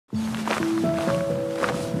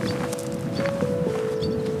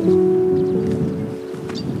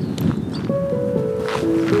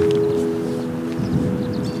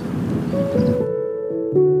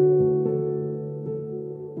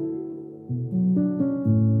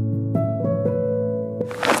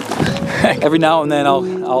Every now and then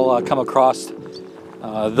I'll come across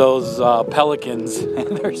those pelicans,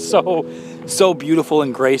 and they're so beautiful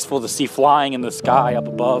and graceful to see flying in the sky up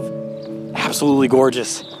above. Absolutely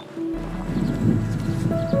gorgeous.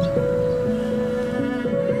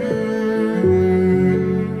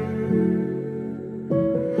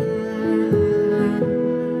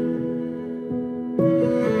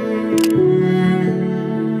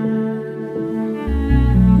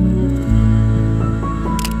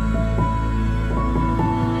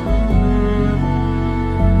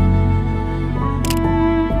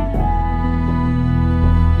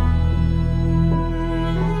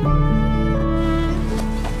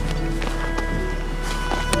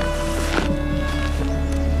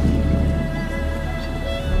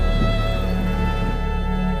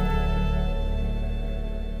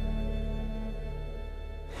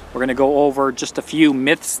 We're going to go over just a few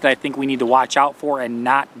myths that I think we need to watch out for and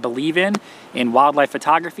not believe in wildlife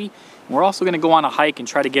photography. And we're also going to go on a hike and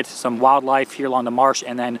try to get some wildlife here along the marsh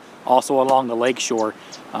and then also along the lake shore.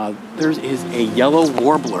 There is a yellow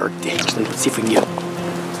warbler. Actually, let's see if we can get it.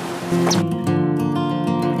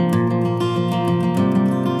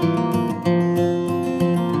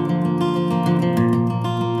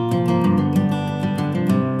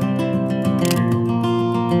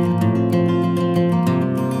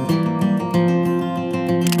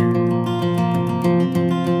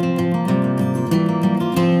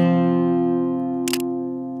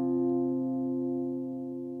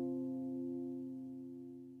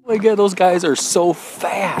 Oh my God, those guys are so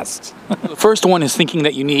fast. The first one is thinking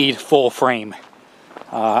that you need full frame.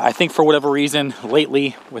 I think for whatever reason,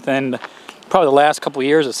 lately, within probably the last couple of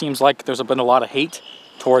years, it seems like there's been a lot of hate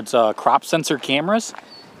towards crop sensor cameras.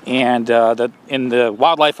 And in the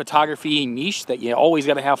wildlife photography niche, that you always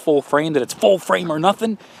got to have full frame, that it's full frame or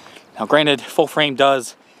nothing. Now granted, full frame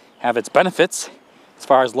does have its benefits as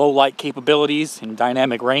far as low light capabilities and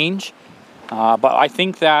dynamic range. But I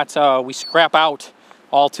think that we scrap out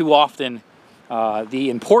all too often the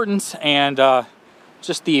importance and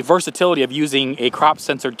just the versatility of using a crop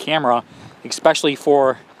sensored camera, especially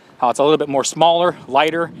for how it's a little bit more smaller,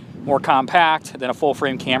 lighter, more compact than a full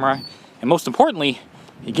frame camera. And most importantly,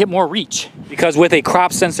 you get more reach. Because with a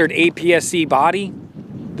crop sensored APS-C body,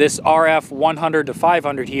 this RF 100 to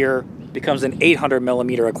 500 here becomes an 800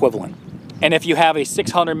 millimeter equivalent. And if you have a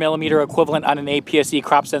 600 millimeter equivalent on an APS-C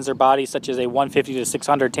crop sensor body, such as a 150 to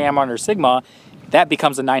 600 Tamron or Sigma, that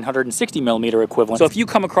becomes a 960 millimeter equivalent. So if you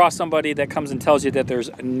come across somebody that comes and tells you that there's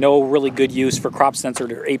no really good use for crop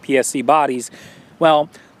sensored or APS-C bodies, well,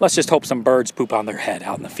 let's just hope some birds poop on their head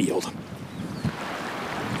out in the field.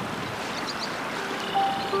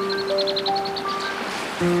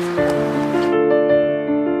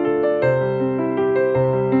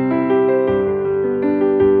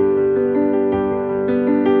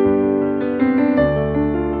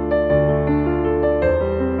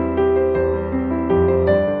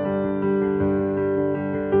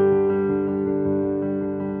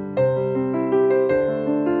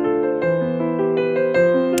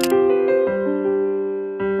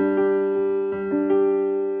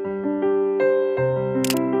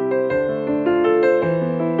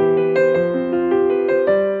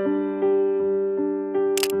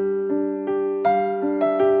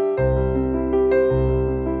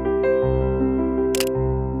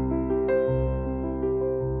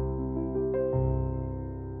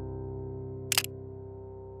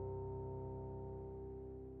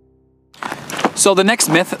 So the next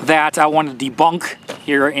myth that I want to debunk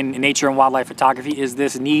here in nature and wildlife photography is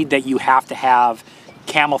this need that you have to have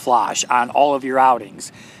camouflage on all of your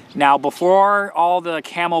outings. Now, before all the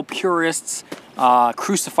camo purists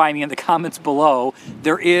crucify me in the comments below,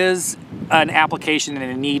 there is an application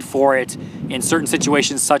and a need for it in certain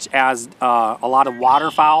situations, such as a lot of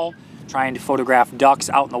waterfowl, trying to photograph ducks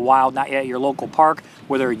out in the wild, not yet at your local park,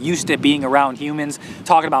 where they're used to being around humans.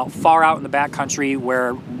 Talking about far out in the backcountry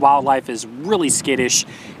where wildlife is really skittish.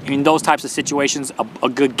 In those types of situations, a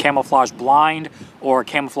good camouflage blind or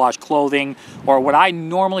camouflage clothing, or what I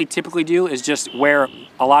normally typically do is just wear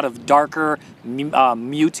a lot of darker,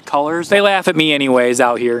 mute colors. They laugh at me anyways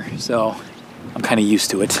out here, so I'm kind of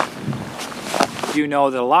used to it. You know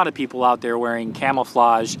that a lot of people out there wearing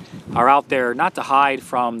camouflage are out there not to hide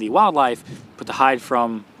from the wildlife, but to hide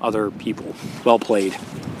from other people. Well played.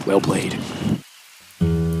 Well played.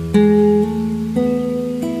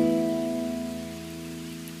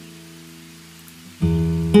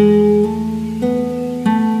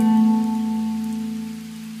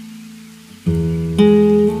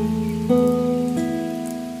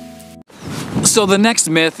 So the next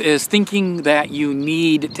myth is thinking that you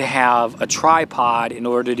need to have a tripod in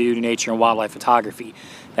order to do nature and wildlife photography.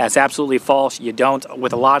 That's absolutely false. You don't.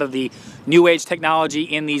 With a lot of the new age technology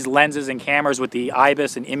in these lenses and cameras with the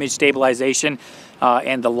IBIS and image stabilization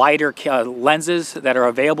and the lighter lenses that are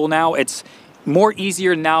available now, it's more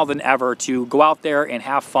easier now than ever to go out there and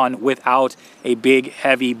have fun without a big,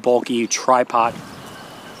 heavy, bulky tripod.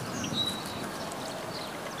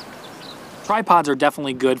 Tripods are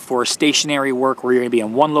definitely good for stationary work where you're going to be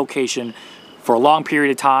in one location for a long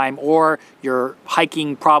period of time, or you're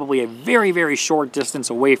hiking probably a very, very short distance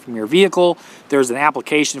away from your vehicle. There's an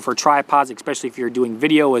application for tripods, especially if you're doing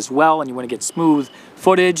video as well and you want to get smooth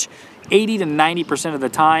footage. 80 to 90% of the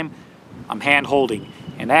time, I'm hand holding.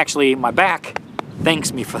 And actually, my back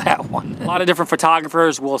thanks me for that one. A lot of different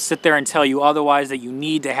photographers will sit there and tell you otherwise, that you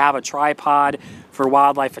need to have a tripod for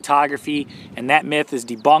wildlife photography, and that myth is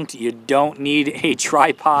debunked. You don't need a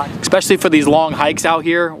tripod, especially for these long hikes out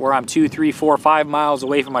here where I'm 2, 3, 4, 5 miles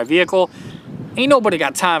away from my vehicle. Ain't nobody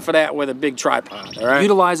got time for that with a big tripod, all right?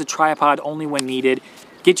 Utilize a tripod only when needed.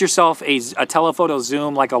 Get yourself a telephoto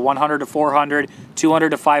zoom like a 100 to 400, 200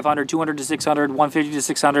 to 500, 200 to 600, 150 to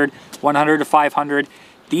 600, 100 to 500.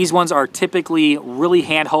 These ones are typically really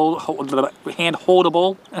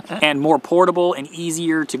hand-holdable and more portable and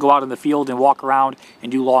easier to go out in the field and walk around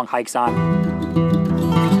and do long hikes on.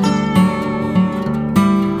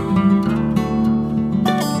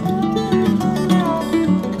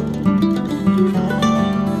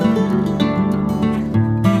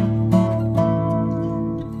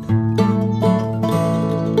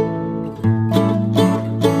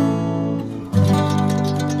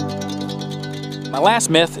 My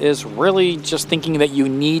last myth is really just thinking that you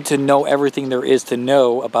need to know everything there is to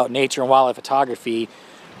know about nature and wildlife photography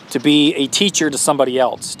to be a teacher to somebody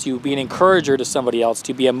else, to be an encourager to somebody else,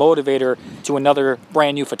 to be a motivator to another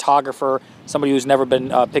brand new photographer, somebody who's never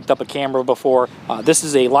been picked up a camera before. This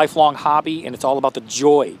is a lifelong hobby, and it's all about the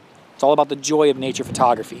joy. It's all about the joy of nature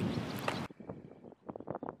photography.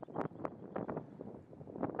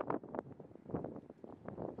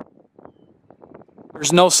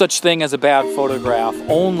 There's no such thing as a bad photograph,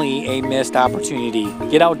 only a missed opportunity.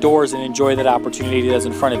 Get outdoors and enjoy that opportunity that's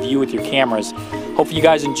in front of you with your cameras. Hope you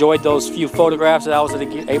guys enjoyed those few photographs that I was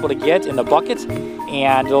able to get in the bucket,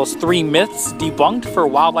 and those 3 myths debunked for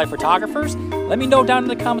wildlife photographers. Let me know down in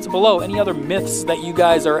the comments below any other myths that you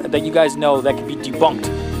guys know that could be debunked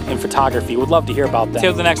in photography. Would love to hear about that.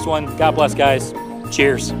 Till the next one. God bless, guys.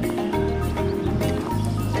 Cheers.